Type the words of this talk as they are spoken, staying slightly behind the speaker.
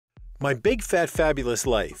My Big Fat Fabulous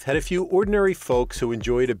Life had a few ordinary folks who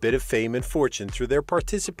enjoyed a bit of fame and fortune through their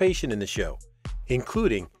participation in the show,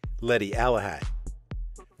 including Lennie Alehat.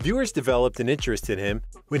 Viewers developed an interest in him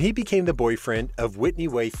when he became the boyfriend of Whitney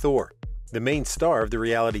Way Thore, the main star of the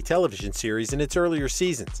reality television series in its earlier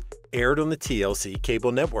seasons, aired on the TLC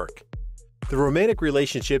cable network. The romantic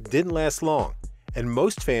relationship didn't last long, and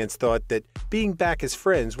most fans thought that being back as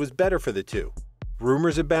friends was better for the two.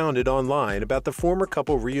 Rumors abounded online about the former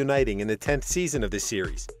couple reuniting in the 10th season of the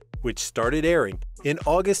series, which started airing in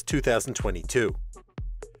August 2022.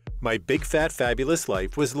 My Big Fat Fabulous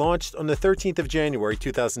Life was launched on the 13th of January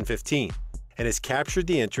 2015 and has captured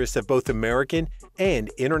the interest of both American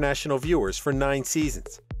and international viewers for 9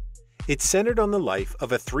 seasons. It's centered on the life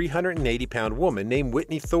of a 380-pound woman named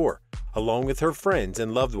Whitney Thore, along with her friends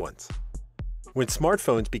and loved ones. When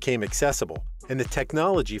smartphones became accessible and the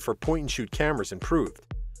technology for point-and-shoot cameras improved,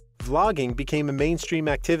 vlogging became a mainstream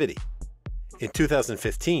activity. In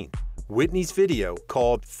 2015, Whitney's video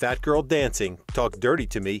called "Fat Girl Dancing, Talk Dirty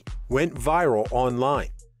to Me" went viral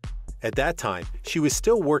online. At that time, she was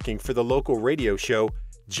still working for the local radio show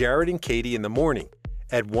Jared and Katie in the Morning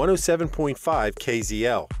at 107.5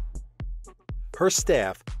 KZL. Her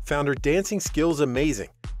staff found her dancing skills amazing,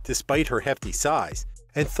 despite her hefty size,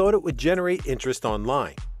 and thought it would generate interest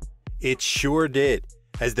online. It sure did,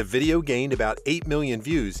 as the video gained about 8 million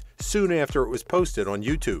views soon after it was posted on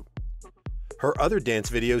YouTube. Her other dance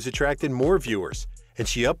videos attracted more viewers, and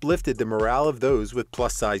she uplifted the morale of those with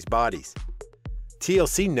plus-size bodies.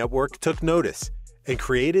 TLC Network took notice and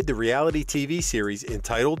created the reality TV series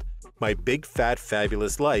entitled My Big Fat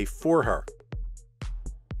Fabulous Life for her.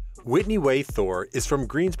 Whitney Way Thore is from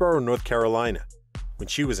Greensboro, North Carolina. When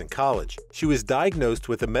she was in college, she was diagnosed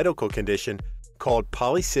with a medical condition called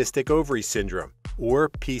polycystic ovary syndrome, or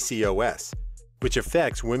PCOS, which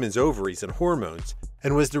affects women's ovaries and hormones,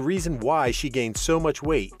 and was the reason why she gained so much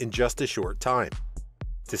weight in just a short time.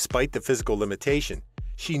 Despite the physical limitation,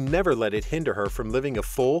 she never let it hinder her from living a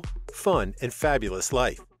full, fun, and fabulous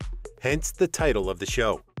life, hence the title of the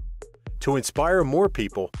show. To inspire more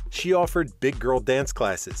people, she offered big girl dance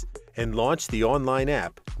classes and launched the online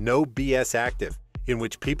app No BS Active, in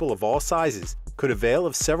which people of all sizes could avail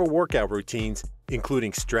of several workout routines,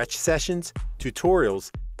 including stretch sessions,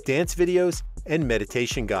 tutorials, dance videos, and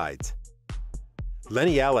meditation guides.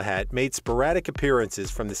 Lennie Alehat made sporadic appearances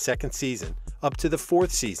from the 2nd season up to the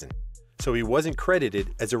 4th season, so he wasn't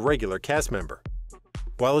credited as a regular cast member.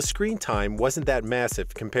 While his screen time wasn't that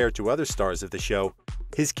massive compared to other stars of the show,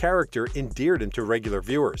 his character endeared him to regular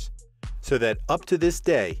viewers, so that up to this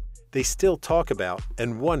day, they still talk about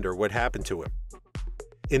and wonder what happened to him.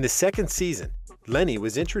 In the 2nd season, Lennie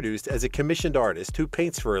was introduced as a commissioned artist who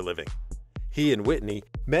paints for a living. He and Whitney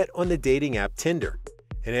met on the dating app Tinder,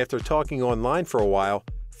 and after talking online for a while,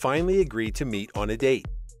 finally agreed to meet on a date.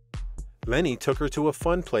 Lennie took her to a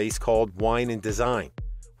fun place called Wine and Design,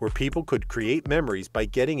 where people could create memories by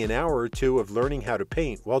getting an hour or two of learning how to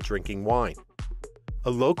paint while drinking wine. A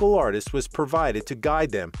local artist was provided to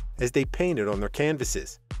guide them as they painted on their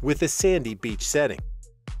canvases, with a sandy beach setting.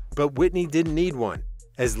 But Whitney didn't need one,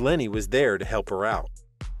 as Lennie was there to help her out.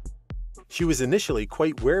 She was initially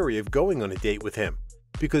quite wary of going on a date with him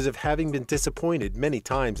because of having been disappointed many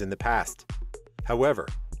times in the past. However,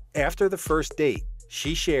 after the first date,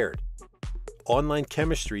 she shared, "Online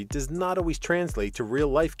chemistry does not always translate to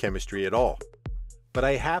real-life chemistry at all, but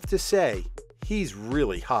I have to say, he's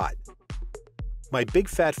really hot." My Big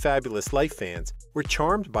Fat Fabulous Life fans were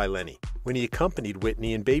charmed by Lennie when he accompanied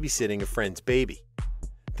Whitney in babysitting a friend's baby.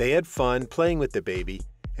 They had fun playing with the baby,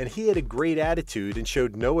 and he had a great attitude and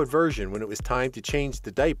showed no aversion when it was time to change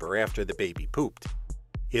the diaper after the baby pooped.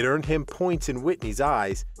 It earned him points in Whitney's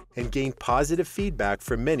eyes and gained positive feedback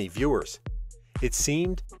from many viewers. It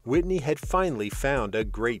seemed Whitney had finally found a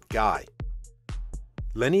great guy.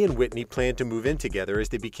 Lennie and Whitney planned to move in together as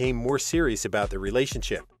they became more serious about their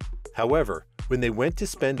relationship. However, when they went to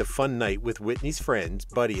spend a fun night with Whitney's friends,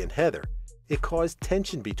 Buddy and Heather, it caused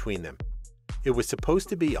tension between them. It was supposed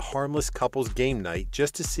to be a harmless couples game night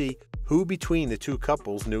just to see who between the two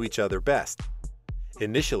couples knew each other best.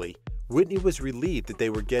 Initially, Whitney was relieved that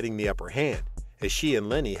they were getting the upper hand, as she and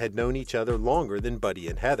Lennie had known each other longer than Buddy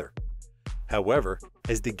and Heather. However,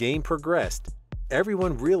 as the game progressed,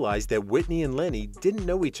 everyone realized that Whitney and Lennie didn't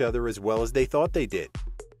know each other as well as they thought they did.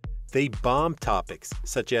 They bombed topics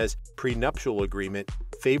such as prenuptial agreement,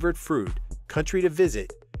 favorite fruit, country to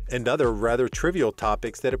visit, and other rather trivial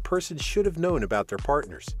topics that a person should have known about their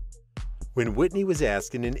partners. When Whitney was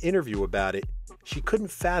asked in an interview about it, she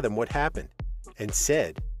couldn't fathom what happened and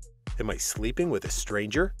said, "Am I sleeping with a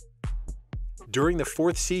stranger?" During the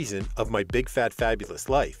 4th season of My Big Fat Fabulous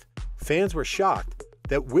Life, Fans were shocked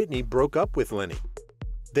that Whitney broke up with Lennie.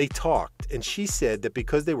 They talked, and she said that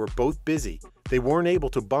because they were both busy, they weren't able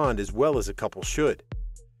to bond as well as a couple should.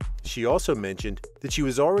 She also mentioned that she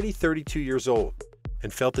was already 32 years old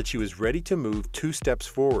and felt that she was ready to move 2 steps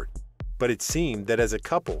forward, but it seemed that as a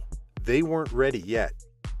couple, they weren't ready yet.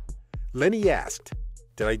 Lennie asked,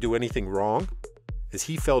 "Did I do anything wrong?" as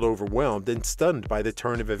he felt overwhelmed and stunned by the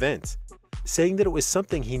turn of events, saying that it was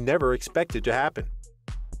something he never expected to happen.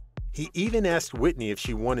 He even asked Whitney if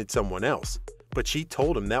she wanted someone else, but she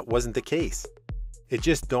told him that wasn't the case. It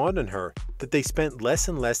just dawned on her that they spent less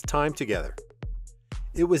and less time together.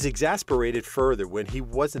 It was exasperated further when he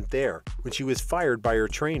wasn't there when she was fired by her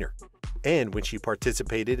trainer, and when she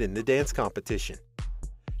participated in the dance competition.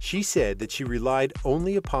 She said that she relied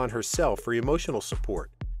only upon herself for emotional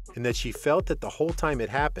support, and that she felt that the whole time it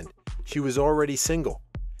happened, she was already single,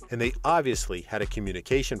 and they obviously had a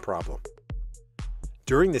communication problem.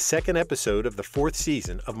 During the 2nd episode of the 4th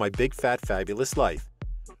season of My Big Fat Fabulous Life,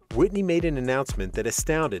 Whitney made an announcement that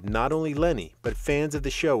astounded not only Lennie, but fans of the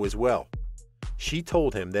show as well. She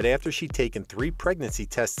told him that after she'd taken 3 pregnancy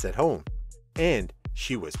tests at home, and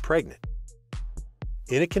she was pregnant.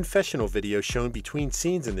 In a confessional video shown between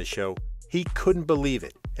scenes in the show, he couldn't believe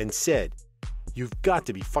it and said, "You've got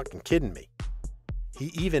to be fucking kidding me." He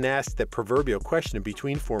even asked that proverbial question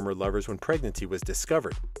between former lovers when pregnancy was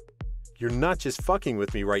discovered. "You're not just fucking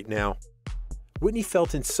with me right now." Whitney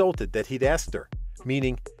felt insulted that he'd asked her,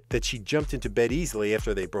 meaning that she jumped into bed easily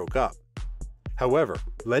after they broke up. However,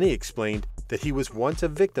 Lennie explained that he was once a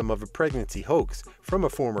victim of a pregnancy hoax from a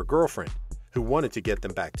former girlfriend who wanted to get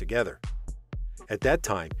them back together. At that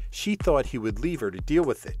time, she thought he would leave her to deal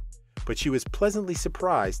with it, but she was pleasantly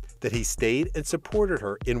surprised that he stayed and supported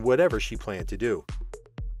her in whatever she planned to do.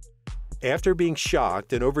 After being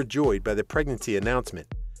shocked and overjoyed by the pregnancy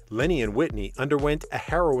announcement, Lennie and Whitney underwent a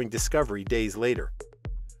harrowing discovery days later.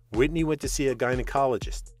 Whitney went to see a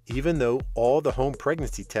gynecologist, even though all the home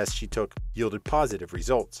pregnancy tests she took yielded positive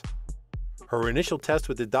results. Her initial test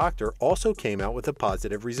with the doctor also came out with a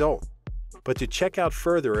positive result. But to check out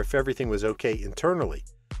further if everything was okay internally,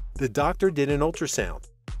 the doctor did an ultrasound,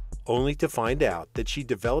 only to find out that she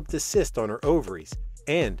developed a cyst on her ovaries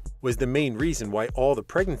and was the main reason why all the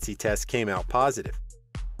pregnancy tests came out positive.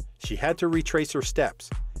 She had to retrace her steps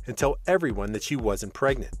and tell everyone that she wasn't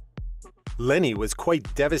pregnant. Lennie was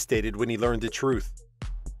quite devastated when he learned the truth.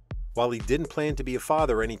 While he didn't plan to be a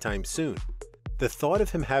father anytime soon, the thought of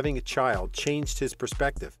him having a child changed his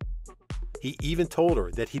perspective. He even told her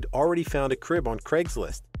that he'd already found a crib on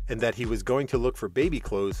Craigslist and that he was going to look for baby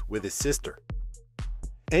clothes with his sister.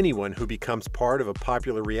 Anyone who becomes part of a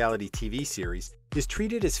popular reality TV series is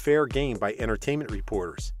treated as fair game by entertainment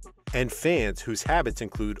reporters and fans whose habits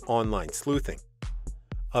include online sleuthing.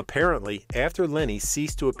 Apparently, after Lennie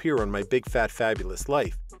ceased to appear on My Big Fat Fabulous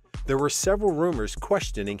Life, there were several rumors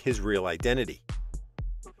questioning his real identity.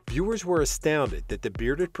 Viewers were astounded that the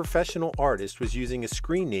bearded professional artist was using a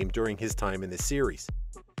screen name during his time in the series.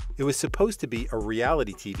 It was supposed to be a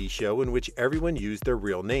reality TV show in which everyone used their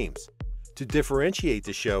real names, to differentiate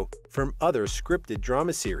the show from other scripted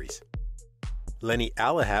drama series. Lennie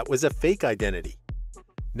Alehat was a fake identity.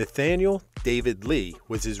 Nathaniel David Lee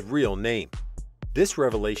was his real name. This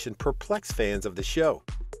revelation perplexed fans of the show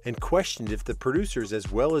and questioned if the producers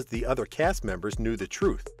as well as the other cast members knew the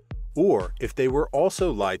truth, or if they were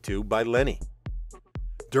also lied to by Lennie.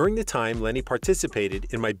 During the time Lennie participated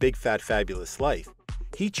in My Big Fat Fabulous Life,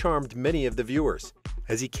 he charmed many of the viewers,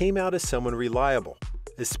 as he came out as someone reliable,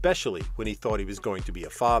 especially when he thought he was going to be a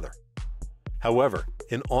father. However,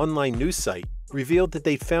 an online news site revealed that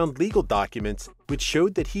they'd found legal documents which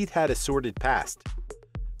showed that he'd had a sordid past.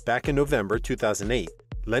 Back in November 2008,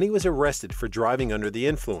 Lennie was arrested for driving under the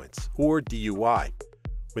influence, or DUI.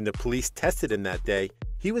 When the police tested him that day,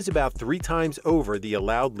 he was about 3 times over the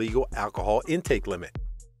allowed legal alcohol intake limit.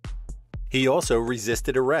 He also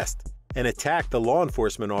resisted arrest and attacked the law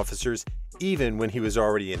enforcement officers even when he was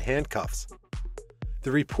already in handcuffs.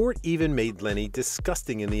 The report even made Lennie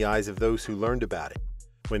disgusting in the eyes of those who learned about it,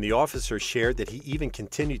 when the officers shared that he even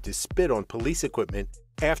continued to spit on police equipment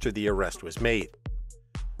after the arrest was made.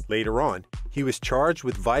 Later on, he was charged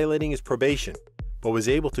with violating his probation, but was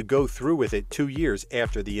able to go through with it 2 years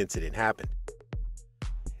after the incident happened.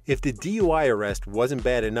 If the DUI arrest wasn't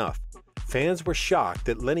bad enough, fans were shocked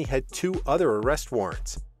that Lennie had 2 other arrest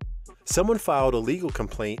warrants. Someone filed a legal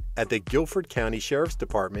complaint at the Guilford County Sheriff's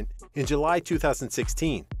Department in July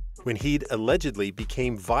 2016, when he'd allegedly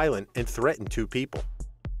became violent and threatened 2 people.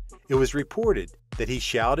 It was reported that he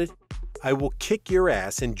shouted, "I will kick your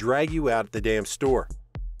ass and drag you out of the damn store."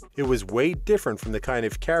 It was way different from the kind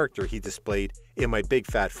of character he displayed in My Big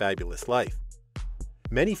Fat Fabulous Life.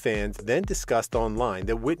 Many fans then discussed online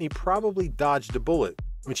that Whitney probably dodged a bullet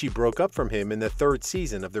when she broke up from him in the 3rd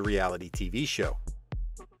season of the reality TV show.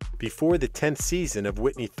 Before the 10th season of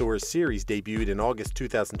Whitney Thore's series debuted in August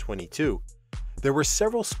 2022, there were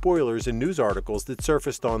several spoilers and news articles that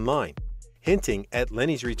surfaced online, hinting at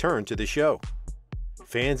Lennie's return to the show.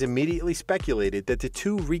 Fans immediately speculated that the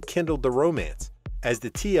two rekindled the romance, as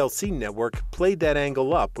the TLC network played that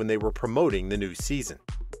angle up when they were promoting the new season.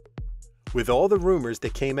 With all the rumors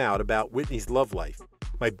that came out about Whitney's love life,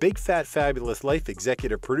 My Big Fat Fabulous Life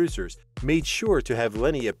executive producers made sure to have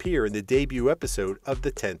Lennie appear in the debut episode of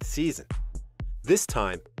the 10th season. This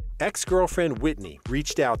time, ex-girlfriend Whitney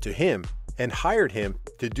reached out to him and hired him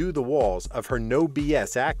to do the walls of her No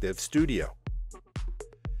BS Active studio.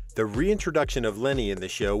 The reintroduction of Lennie in the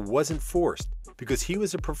show wasn't forced because he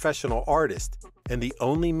was a professional artist and the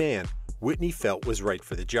only man Whitney felt was right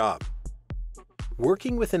for the job.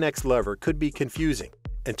 Working with an ex-lover could be confusing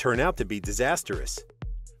and turn out to be disastrous.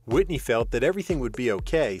 Whitney felt that everything would be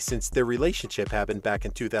okay since their relationship happened back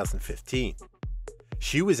in 2015.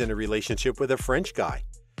 She was in a relationship with a French guy,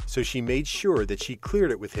 so she made sure that she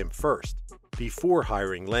cleared it with him first, before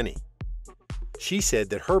hiring Lennie. She said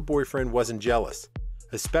that her boyfriend wasn't jealous,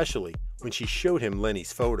 especially when she showed him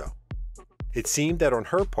Lennie's photo. It seemed that on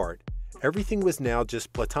her part, everything was now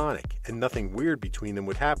just platonic and nothing weird between them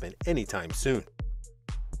would happen anytime soon.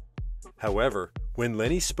 However, when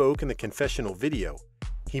Lennie spoke in the confessional video,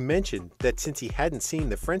 he mentioned that since he hadn't seen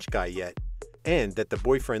the French guy yet, and that the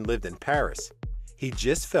boyfriend lived in Paris, he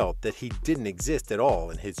just felt that he didn't exist at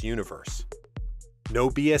all in his universe. No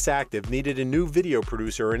BS Active needed a new video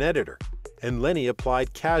producer and editor, and Lennie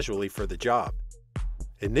applied casually for the job.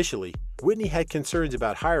 Initially, Whitney had concerns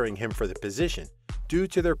about hiring him for the position due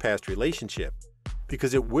to their past relationship,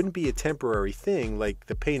 because it wouldn't be a temporary thing like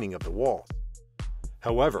the painting of the walls.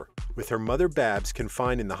 However, with her mother Babs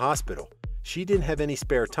confined in the hospital, she didn't have any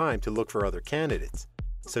spare time to look for other candidates,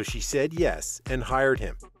 so she said yes and hired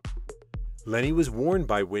him. Lennie was warned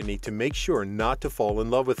by Whitney to make sure not to fall in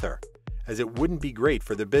love with her, as it wouldn't be great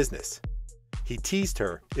for the business. He teased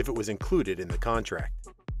her if it was included in the contract.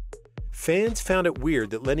 Fans found it weird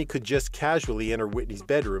that Lennie could just casually enter Whitney's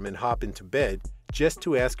bedroom and hop into bed just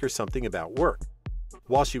to ask her something about work,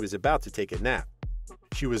 while she was about to take a nap.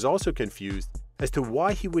 She was also confused as to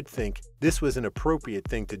why he would think this was an appropriate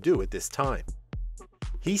thing to do at this time.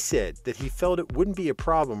 He said that he felt it wouldn't be a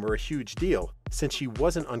problem or a huge deal since she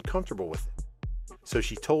wasn't uncomfortable with it. So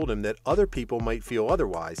she told him that other people might feel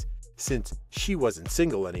otherwise since she wasn't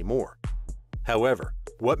single anymore. However,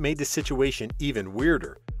 what made the situation even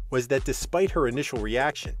weirder was that despite her initial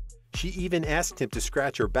reaction, she even asked him to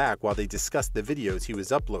scratch her back while they discussed the videos he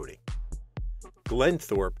was uploading. Glenn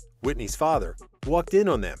Thorpe, Whitney's father, walked in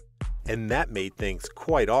on them, and that made things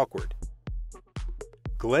quite awkward.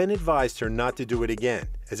 Glenn advised her not to do it again,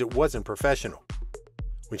 as it wasn't professional.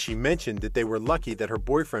 When she mentioned that they were lucky that her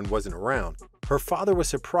boyfriend wasn't around, her father was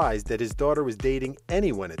surprised that his daughter was dating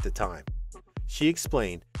anyone at the time. She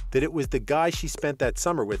explained that it was the guy she spent that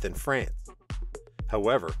summer with in France.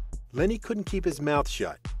 However, Lennie couldn't keep his mouth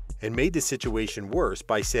shut and made the situation worse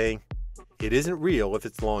by saying, "It isn't real if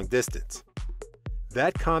it's long distance."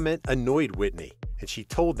 That comment annoyed Whitney, and she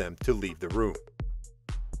told them to leave the room.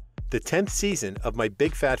 The 10th season of My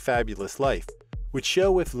Big Fat Fabulous Life would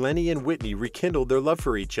show if Lennie and Whitney rekindled their love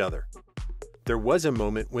for each other. There was a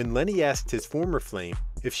moment when Lennie asked his former flame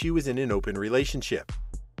if she was in an open relationship.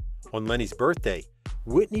 On Lennie's birthday,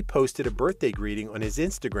 Whitney posted a birthday greeting on his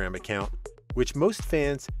Instagram account, which most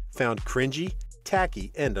fans found cringy,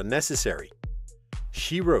 tacky, and unnecessary.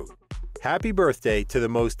 She wrote, "Happy birthday to the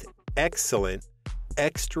most excellent,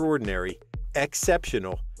 extraordinary,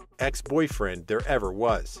 exceptional ex-boyfriend there ever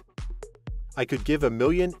was. I could give a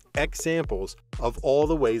million examples of all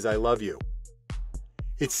the ways I love you."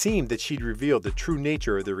 It seemed that she'd revealed the true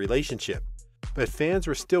nature of the relationship, but fans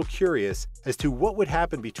were still curious as to what would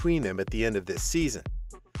happen between them at the end of this season,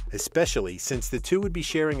 especially since the two would be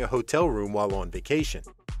sharing a hotel room while on vacation.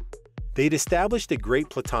 They'd established a great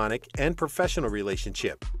platonic and professional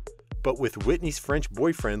relationship, but with Whitney's French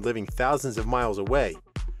boyfriend living thousands of miles away,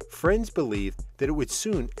 friends believed that it would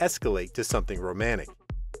soon escalate to something romantic.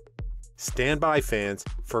 Stand by, fans,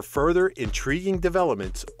 for further intriguing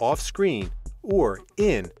developments off-screen or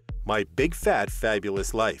in My Big Fat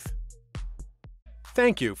Fabulous Life.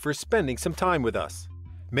 Thank you for spending some time with us.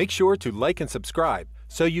 Make sure to like and subscribe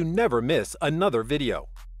so you never miss another video.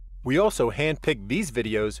 We also handpicked these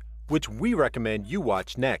videos which we recommend you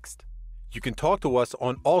watch next. You can talk to us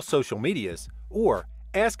on all social medias or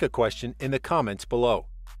ask a question in the comments below.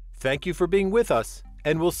 Thank you for being with us,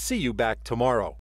 and we'll see you back tomorrow.